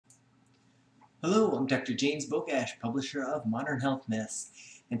Hello, I'm Dr. James Bogash, publisher of Modern Health Myths,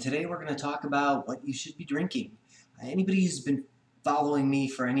 and today we're going to talk about what you should be drinking. Anybody who's been following me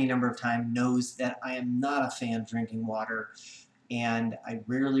for any number of time knows that I am not a fan of drinking water, and I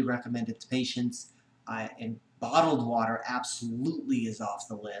rarely recommend it to patients. And bottled water absolutely is off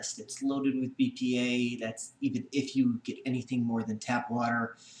the list. It's loaded with BPA. That's even if you get anything more than tap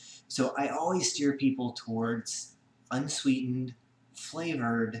water. So I always steer people towards unsweetened,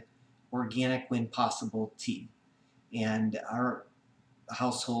 flavored, organic when possible tea. And our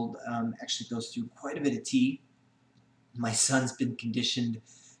household actually goes through quite a bit of tea. My son's been conditioned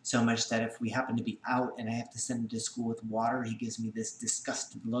so much that if we happen to be out and I have to send him to school with water, he gives me this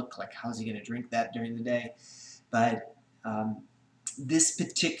disgusted look like, how's he going to drink that during the day? But this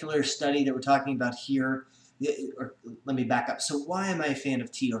particular study that we're talking about here, or let me back up. So why am I a fan of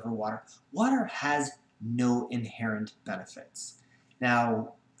tea over water? Water has no inherent benefits.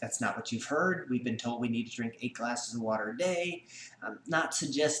 Now, that's not what you've heard. We've been told we need to drink 8 glasses of water a day. I'm not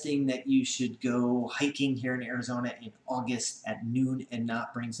suggesting that you should go hiking here in Arizona in August at noon and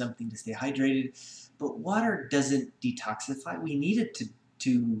not bring something to stay hydrated. But water doesn't detoxify. We need it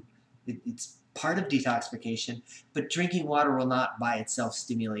it's part of detoxification, but drinking water will not by itself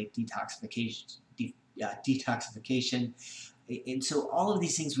stimulate detoxification. And so all of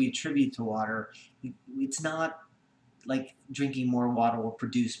these things we attribute to water, it's not like drinking more water will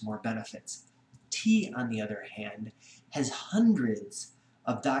produce more benefits. Tea, on the other hand, has hundreds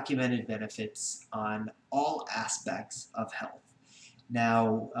of documented benefits on all aspects of health.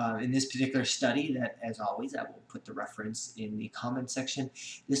 Now, in this particular study, that as always, I will put the reference in the comment section,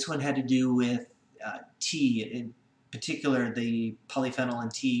 this one had to do with tea, in particular the polyphenol in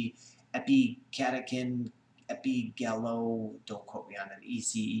tea, epicatechin, epigallo, don't quote me on that,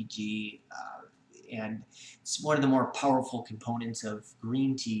 ECEG, and it's one of the more powerful components of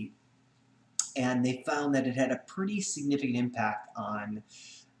green tea. And they found that it had a pretty significant impact on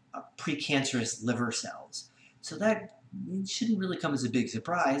precancerous liver cells. So that shouldn't really come as a big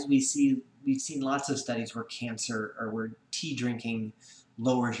surprise. We've seen lots of studies where where tea drinking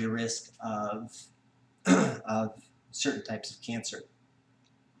lowers your risk of of certain types of cancer.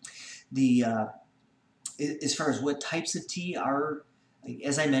 As far as what types of tea are,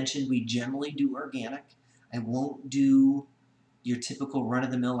 as I mentioned, we generally do organic. I won't do your typical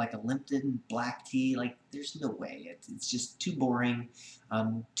run-of-the-mill like a Lipton black tea. Like, there's no way. It's just too boring,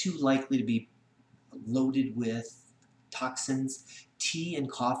 too likely to be loaded with toxins. Tea and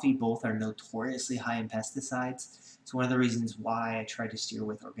coffee both are notoriously high in pesticides. It's one of the reasons why I try to steer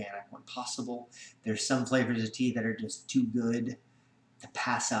with organic when possible. There's some flavors of tea that are just too good to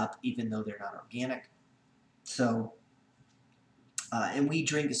pass up, even though they're not organic. So, and we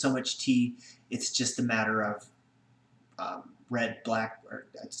drink so much tea, it's just a matter of red, black, or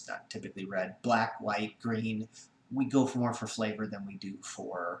it's not typically red, black, white, green. We go more for flavor than we do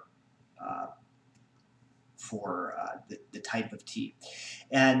for the type of tea.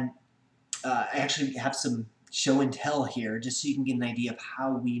 And I actually have some show and tell here, just so you can get an idea of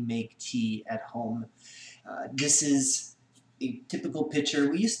how we make tea at home. This is a typical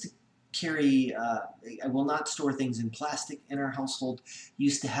pitcher. We used to carry, I will not store things in plastic in our household.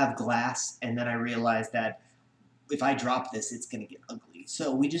 Used to have glass, and then I realized that if I drop this, it's going to get ugly.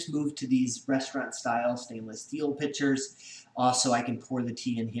 So we just moved to these restaurant-style stainless steel pitchers. Also, I can pour the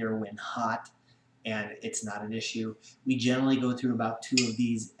tea in here when hot, and it's not an issue. We generally go through about 2 of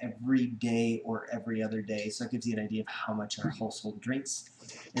these every day or every other day, so it gives you an idea of how much our household drinks.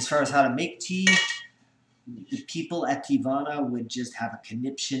 As far as how to make tea, the people at Teavana would just have a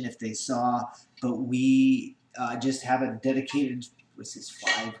conniption if they saw, but we just have a dedicated, what's this,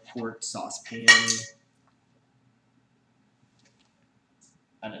 5-quart saucepan.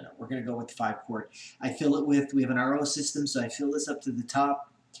 I don't know, we're going to go with 5-quart. I fill it with, we have an RO system, so I fill this up to the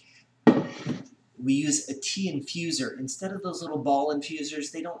top. We use a tea infuser. Instead of those little ball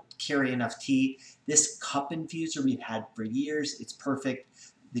infusers, they don't carry enough tea. This cup infuser we've had for years. It's perfect.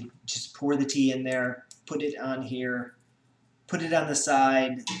 Just pour the tea in there, put it on here, put it on the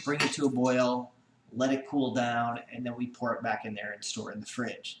side, bring it to a boil, let it cool down, and then we pour it back in there and store it in the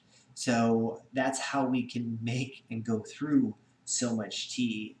fridge. So that's how we can make and go through so much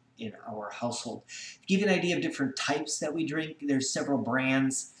tea in our household. To give you an idea of different types that we drink, there's several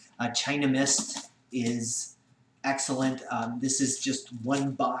brands. China Mist is excellent. This is just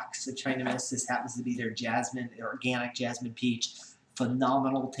one box of China Mist. This happens to be their organic jasmine peach.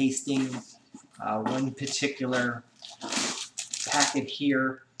 Phenomenal tasting. One particular packet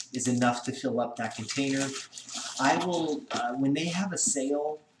here is enough to fill up that container. I will, when they have a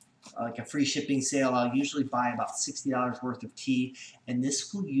sale, like a free shipping sale, I'll usually buy about $60 worth of tea, and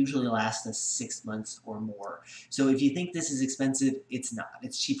this will usually last us 6 months or more. So if you think this is expensive, it's not.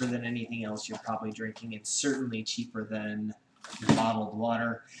 It's cheaper than anything else you're probably drinking. It's certainly cheaper than bottled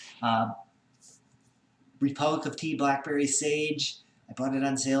water. Republic of Tea Blackberry Sage. I bought it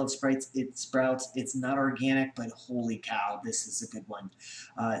on sale at Sprouts. It's not organic, but holy cow, this is a good one.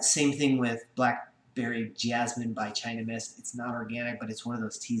 Same thing with Blackberry Jasmine by China Mist. It's not organic, but it's one of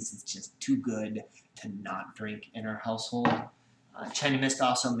those teas that's just too good to not drink in our household. China Mist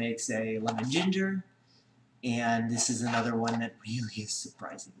also makes a lemon ginger, and this is another one that really is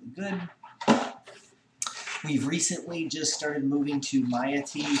surprisingly good. We've recently just started moving to Maya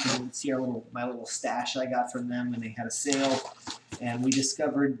Tea. You can see my little stash I got from them when they had a sale. And we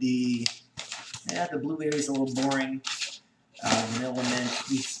discovered the blueberry's a little boring, vanilla mint.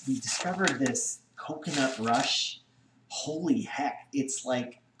 We discovered this Coconut Rush. Holy heck, it's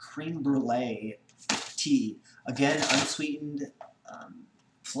like creme brulee tea. Again, unsweetened,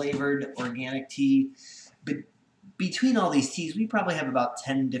 flavored, organic tea. But between all these teas, we probably have about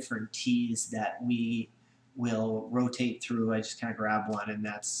 10 different teas that we will rotate through. I just kind of grab one and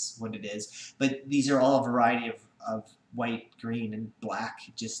that's what it is. But these are all a variety of white, green, and black.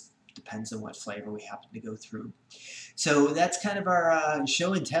 It just depends on what flavor we happen to go through. So that's kind of our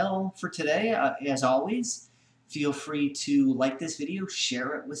show and tell for today. As always, feel free to like this video,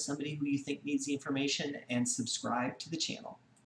 share it with somebody who you think needs the information, and subscribe to the channel.